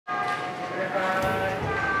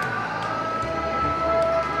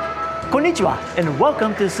Konnichiwa and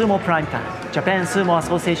welcome to Sumo Prime Time, Japan Sumo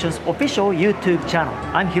Association's official YouTube channel.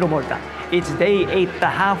 I'm Hiro Morita. It's day 8, the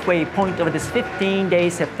halfway point of this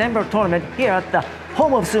 15-day September tournament here at the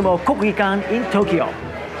home of Sumo Kokugikan in Tokyo.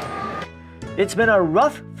 It's been a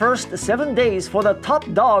rough first 7 days for the top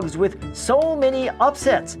dogs with so many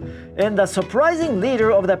upsets. And the surprising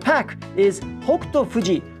leader of the pack is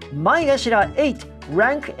Hokutofuji, Maegashira 8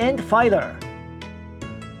 rank and fighter.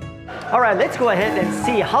 Alright, let's go ahead and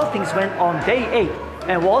see how things went on day 8.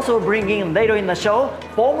 And we'll also bring in later in the show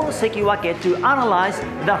former Sekiwake to analyze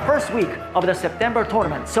the first week of the September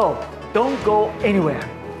tournament. So don't go anywhere.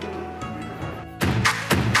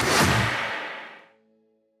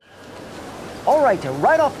 Alright,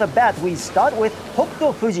 right off the bat we start with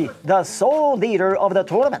Hokutofuji, the sole leader of the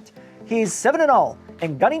tournament. He's 7-0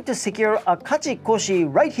 and gunning to secure a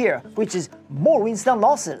Kachikoshi right here, which is more wins than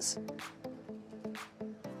losses.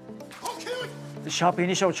 The sharp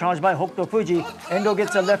initial charge by Hokutofuji. Endo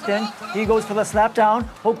gets a left in. He goes for the slap down.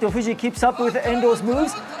 Hokutofuji keeps up with Endo's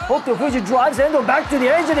moves. Hokutofuji drives Endo back to the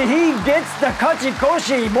edge and he gets the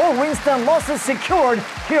Kachikoshi. More wins than losses secured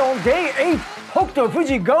here on day 8.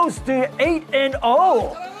 Hokutofuji goes to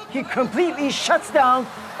 8-0. He completely shuts down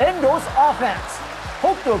Endo's offense.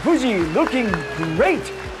 Hokutofuji looking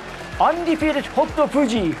great. Undefeated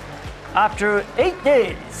Hokutofuji after 8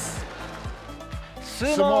 days.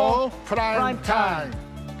 Sumo Prime Time.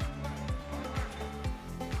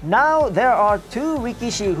 Now there are 2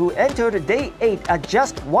 Rikishi who entered day 8 at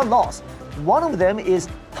just 1 loss. One of them is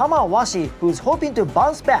Tamawashi, who's hoping to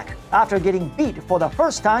bounce back after getting beat for the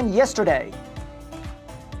first time yesterday.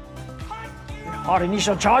 Hard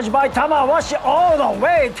initial charge by Tamawashi all the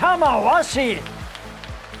way. Tamawashi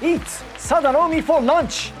eats Sadanoumi for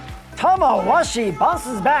lunch. Tamawashi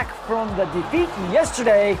bounces back from the defeat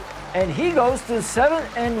yesterday and he goes to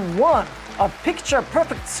 7-1. A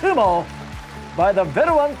picture-perfect sumo by the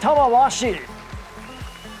veteran Tamawashi.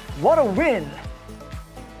 What a win!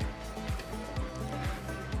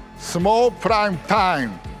 Sumo Prime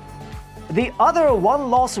Time. The other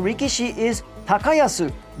 1-loss Rikishi is Takayasu,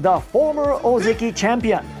 the former Ozeki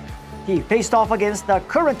champion. He faced off against the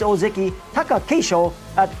current Ozeki Takakeisho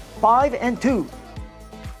at 5-2.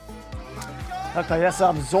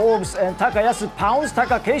 Takayasu absorbs and Takayasu pounds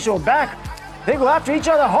Takakeisho back. They go after each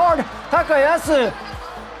other hard. Takayasu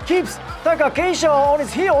keeps Takakeisho on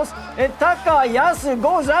his heels and Takayasu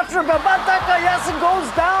goes after him, but Takayasu goes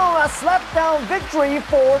down. A slapdown victory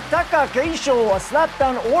for Takakeisho. A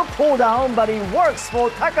slapdown or pull down, but it works for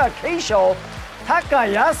Takakeisho.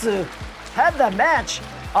 Takayasu had the match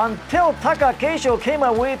until Takakeisho came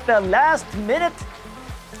up with the last minute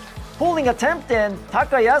pulling attempt and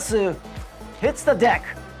Takayasu hits the deck.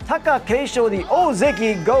 Takakeisho, the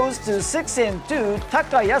Ozeki, goes to 6-2.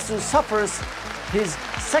 Takayasu suffers his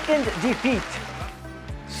second defeat.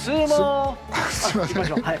 Sumo.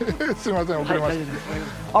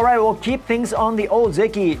 Alright, we'll keep things on the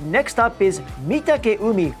Ozeki. Next up is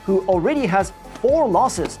Mitakeumi, who already has 4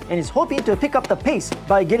 losses and is hoping to pick up the pace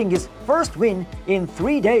by getting his first win in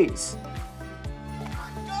 3 days.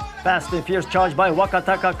 Fast and fierce charge by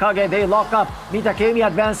Wakatakakage. They lock up. Mitakeumi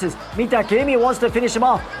advances. Mitakeumi wants to finish him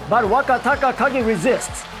off, but Wakatakakage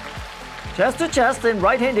resists. Chest to chest and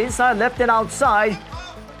right hand inside, left and outside.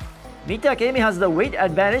 Mitakeumi has the weight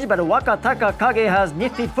advantage, but Wakatakakage has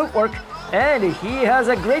nifty footwork and he has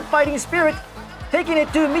a great fighting spirit. Taking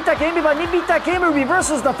it to Mitakeumi, but Mitakeumi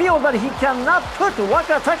reverses the field, but he cannot put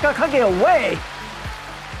Wakatakakage away.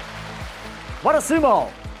 What a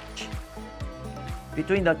sumo!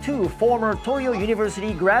 Between the 2 former Tohyo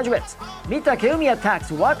University graduates. Mitakeumi attacks.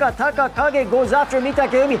 Wakatakakage goes after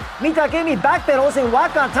Mitakeumi. Mitakeumi backpedals and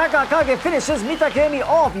Wakatakakage finishes Mitakeumi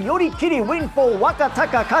off. Yorikiri win for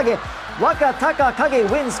Wakatakakage. Wakatakakage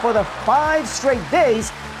wins for the 5 straight days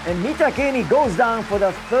and Mitakeumi goes down for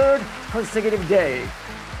the 3rd consecutive day.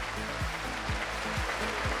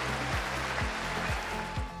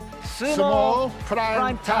 Sumo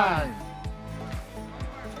Prime Time.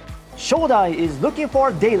 Shodai is looking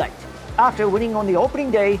for daylight. After winning on the opening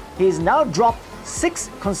day, he's now dropped 6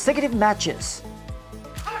 consecutive matches.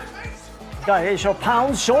 Daieisho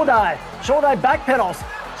pounds Shodai. Shodai backpedals.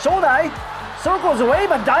 Shodai circles away,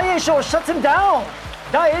 but Daieisho shuts him down.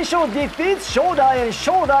 Daieisho defeats Shodai, and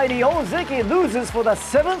Shodai, the Ozeki, loses for the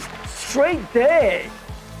 7th straight day.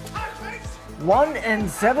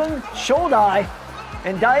 1-7 Shodai,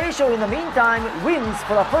 and Daieisho in the meantime wins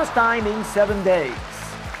for the first time in 7 days.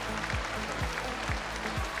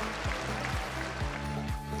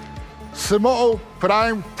 Sumo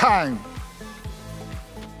Prime Time.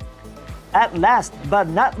 At last but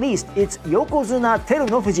not least, it's Yokozuna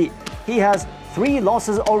Terunofuji. He has 3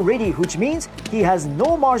 losses already, which means he has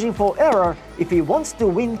no margin for error if he wants to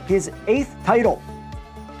win his 8th title.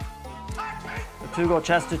 The two go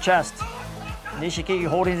chest to chest. Nishikigi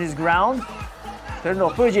holding his ground.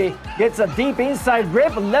 Terunofuji gets a deep inside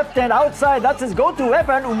grip, left hand outside, that's his go-to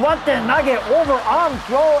weapon. Watenage overarm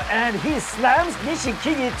throw, and he slams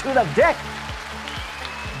Nishikigi to the deck.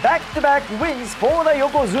 Back-to-back wins for the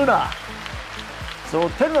Yokozuna. So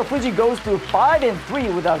Terunofuji goes to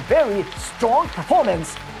 5-3 with a very strong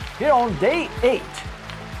performance here on day 8.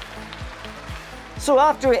 So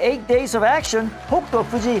after 8 days of action,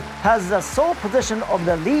 Hokutofuji has the sole position of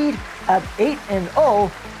the lead at 8-0,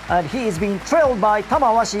 and he is being trailed by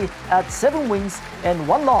Tamawashi at 7 wins and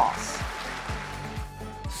 1 loss.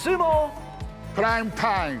 Sumo Prime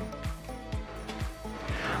time.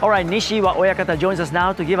 Alright, Nishiiwa Oyakata joins us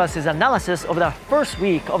now to give us his analysis of the first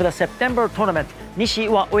week of the September tournament.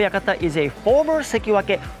 Nishiiwa Oyakata is a former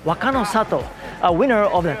Sekiwake Wakano Sato, a winner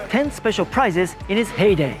of the 10 special prizes in his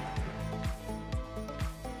heyday.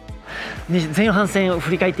 前半戦を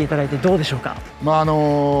振り返っていただいてどうでしょうか。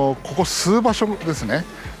ここ数場所ですね、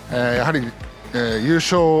やはり、優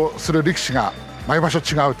勝する力士が毎場所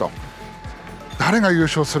違うと、誰が優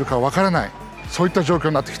勝するかわからない、そういった状況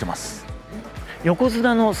になってきてます。横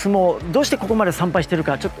綱の相撲、どうしてここまで参拝している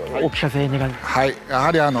か、ちょっとお聞かせ願います。はい、や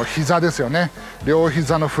はり膝ですよね。両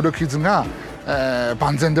膝の古傷が、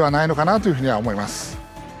万全ではないのかなというふうには思います。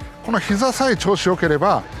この膝さえ調子良けれ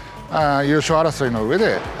ば、優勝争いの上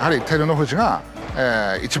でやはり照ノ富士が、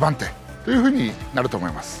一番手というふうになると思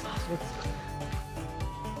います。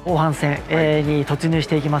後半戦、に突入し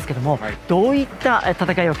ていきますけども、どういった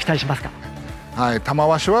戦いを期待しますか。はい、玉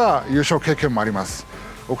鷲は優勝経験もあります。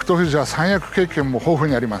北勝富士は三役経験も豊富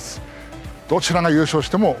にあります。どちらが優勝し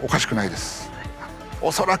てもおかしくないです。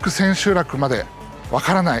おそらく千秋楽までわ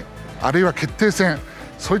からない、あるいは決定戦、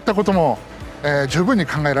そういったことも、十分に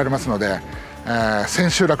考えられますので、千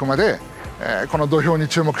秋楽まで、この土俵に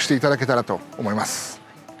注目していただけたらと思います。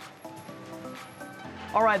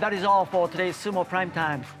Alright, that is all for today's Sumo Prime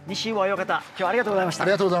Time. Nishiiwa Oyakata, 今日はありがとうございました。あ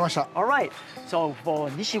りがとうございました。Alright, so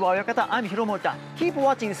for Nishiiwa Oyakata, I'm Hiromota. Keep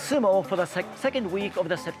watching Sumo for the second week of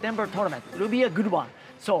the September tournament. It will be a good one.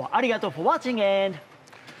 So, ありがとう for watching and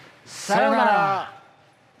さよなら。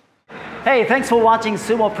Hey, thanks for watching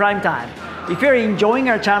Sumo Prime Time. If you're enjoying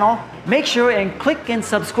our channel, make sure and click and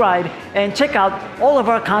subscribe and check out all of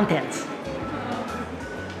our contents.